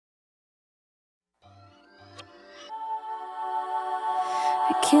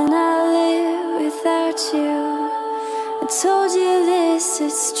I cannot live without you. I told you this,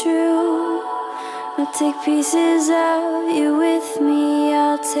 it's true. I'll take pieces of you with me.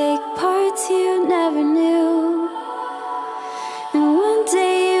 I'll take parts you never knew. And one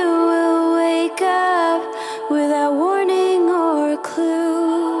day you will wake up without warning or a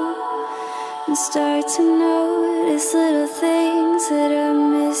clue, and start to notice little things that are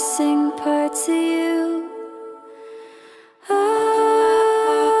missing parts of you.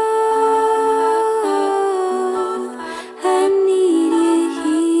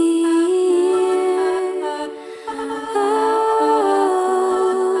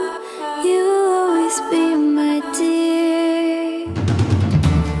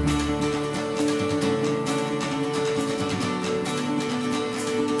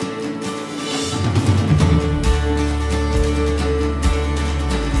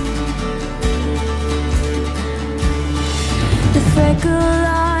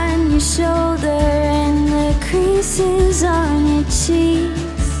 On your shoulder and the creases on your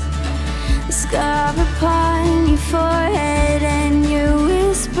cheeks, the scar upon your forehead and your